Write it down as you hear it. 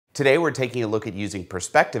Today we're taking a look at using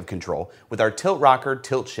perspective control with our Tilt ROKR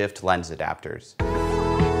tilt-shift lens adapters.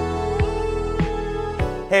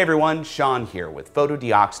 Hey everyone, Sean here with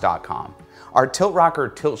Fotodiox.com. Our Tilt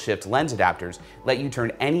ROKR tilt-shift lens adapters let you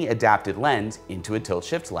turn any adapted lens into a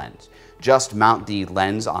tilt-shift lens. Just mount the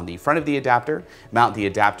lens on the front of the adapter, mount the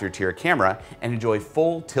adapter to your camera, and enjoy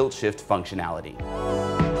full tilt-shift functionality.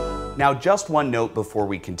 Now, just one note before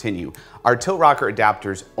we continue. Our Tilt ROKR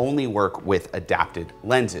adapters only work with adapted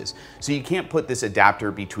lenses. So you can't put this adapter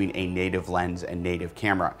between a native lens and native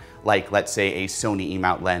camera, like let's say a Sony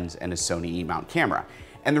E-mount lens and a Sony E-mount camera.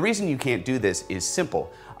 And the reason you can't do this is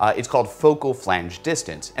simple. It's called focal flange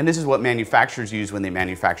distance. And this is what manufacturers use when they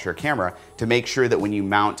manufacture a camera to make sure that when you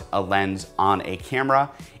mount a lens on a camera,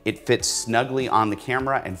 it fits snugly on the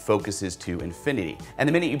camera and focuses to infinity. And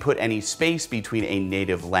the minute you put any space between a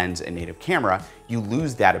native lens and native camera, you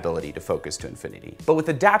lose that ability to focus to infinity. But with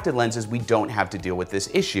adapted lenses, we don't have to deal with this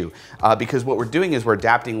issue because what we're doing is we're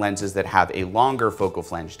adapting lenses that have a longer focal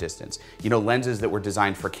flange distance. You know, lenses that were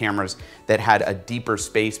designed for cameras that had a deeper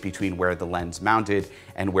space between where the lens mounted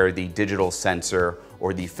and where the digital sensor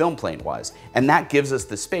or the film plane was. And that gives us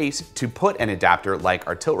the space to put an adapter like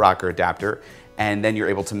our Tilt ROKR adapter, and then you're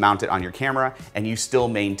able to mount it on your camera and you still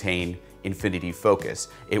maintain infinity focus.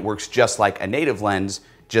 It works just like a native lens,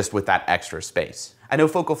 just with that extra space. I know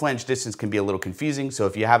focal flange distance can be a little confusing, so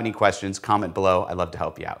if you have any questions, comment below. I'd love to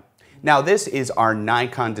help you out. Now, this is our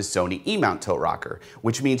Nikon to Sony E-mount Tilt ROKR,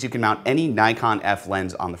 which means you can mount any Nikon F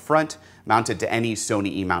lens on the front, mount it to any Sony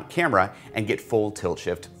E-mount camera, and get full tilt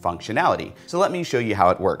shift functionality. So let me show you how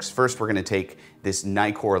it works. First, we're gonna take this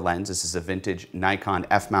Nikkor lens. This is a vintage Nikon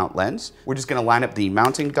F-mount lens. We're just gonna line up the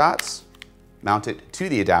mounting dots, mount it to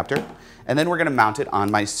the adapter, and then we're gonna mount it on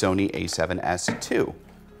my Sony a7S II.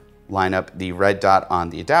 Line up the red dot on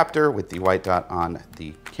the adapter with the white dot on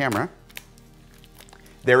the camera.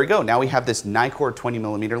 There we go. Now we have this Nikkor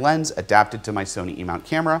 20mm lens adapted to my Sony E-mount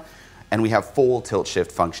camera, and we have full tilt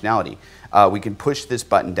shift functionality. We can push this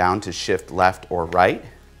button down to shift left or right,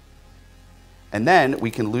 and then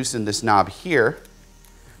we can loosen this knob here,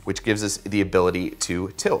 which gives us the ability to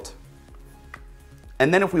tilt.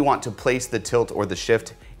 And then if we want to place the tilt or the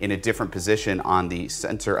shift in a different position on the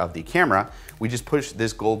sensor of the camera, we just push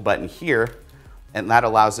this gold button here, and that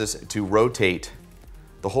allows us to rotate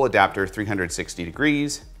the whole adapter 360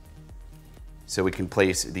 degrees. So we can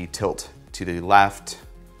place the tilt to the left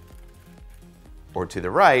or to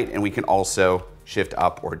the right, and we can also shift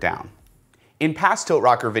up or down. In past Tilt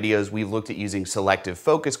ROKR videos, we've looked at using selective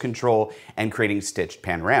focus control and creating stitched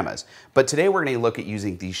panoramas. But today we're gonna look at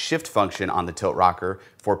using the shift function on the Tilt ROKR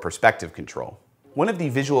for perspective control. One of the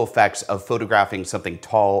visual effects of photographing something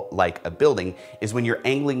tall like a building is when you're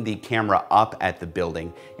angling the camera up at the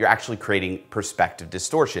building, you're actually creating perspective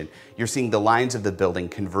distortion. You're seeing the lines of the building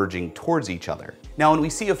converging towards each other. Now, when we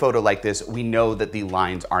see a photo like this, we know that the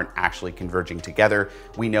lines aren't actually converging together.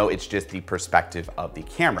 We know it's just the perspective of the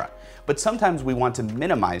camera. But sometimes we want to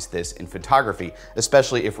minimize this in photography,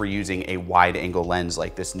 especially if we're using a wide angle lens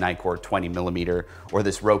like this Nikkor 20mm or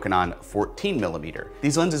this Rokinon 14mm.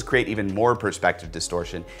 These lenses create even more perspective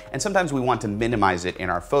distortion, and sometimes we want to minimize it in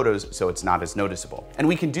our photos so it's not as noticeable. And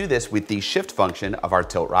we can do this with the shift function of our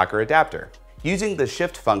Tilt ROKR adapter. Using the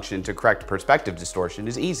shift function to correct perspective distortion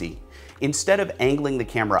is easy. Instead of angling the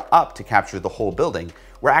camera up to capture the whole building,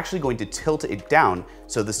 we're actually going to tilt it down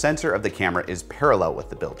so the sensor of the camera is parallel with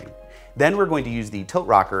the building. Then we're going to use the Tilt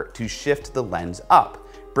ROKR to shift the lens up,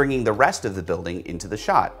 bringing the rest of the building into the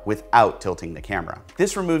shot without tilting the camera.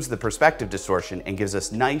 This removes the perspective distortion and gives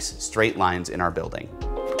us nice straight lines in our building.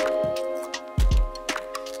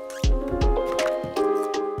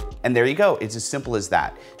 And there you go, it's as simple as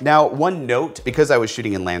that. Now, one note, because I was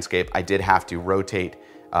shooting in landscape, I did have to rotate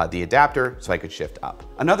the adapter so I could shift up.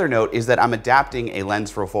 Another note is that I'm adapting a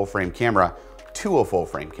lens for a full frame camera to a full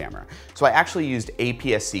frame camera. So I actually used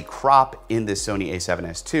APS-C crop in this Sony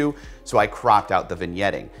a7S II, so I cropped out the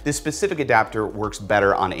vignetting. This specific adapter works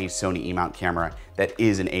better on a Sony E-mount camera that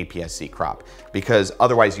is an APS-C crop, because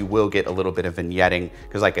otherwise you will get a little bit of vignetting,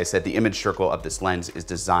 because like I said, the image circle of this lens is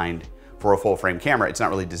designed for a full frame camera. It's not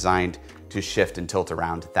really designed to shift and tilt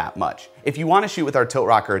around that much. If you want to shoot with our Tilt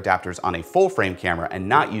ROKR adapters on a full frame camera and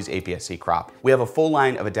not use APS-C crop, we have a full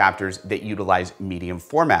line of adapters that utilize medium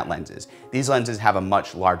format lenses. These lenses have a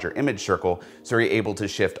much larger image circle, so you're able to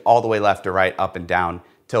shift all the way left to right, up and down,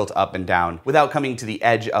 tilt up and down without coming to the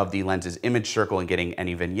edge of the lens's image circle and getting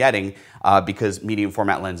any vignetting because medium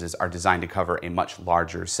format lenses are designed to cover a much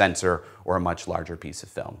larger sensor or a much larger piece of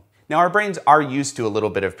film. Now, our brains are used to a little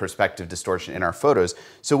bit of perspective distortion in our photos,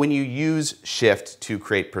 so when you use shift to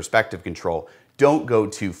create perspective control, don't go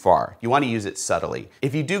too far. You want to use it subtly.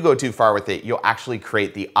 If you do go too far with it, you'll actually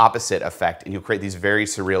create the opposite effect, and you'll create these very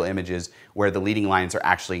surreal images where the leading lines are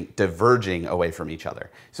actually diverging away from each other.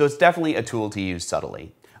 So it's definitely a tool to use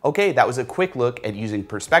subtly. Okay, that was a quick look at using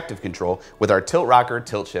perspective control with our Tilt ROKR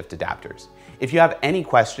tilt shift adapters. If you have any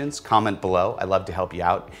questions, comment below. I'd love to help you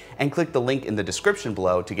out. And click the link in the description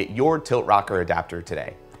below to get your Tilt ROKR adapter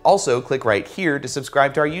today. Also, click right here to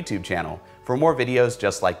subscribe to our YouTube channel for more videos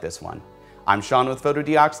just like this one. I'm Sean with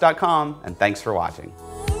Fotodiox.com, and thanks for watching.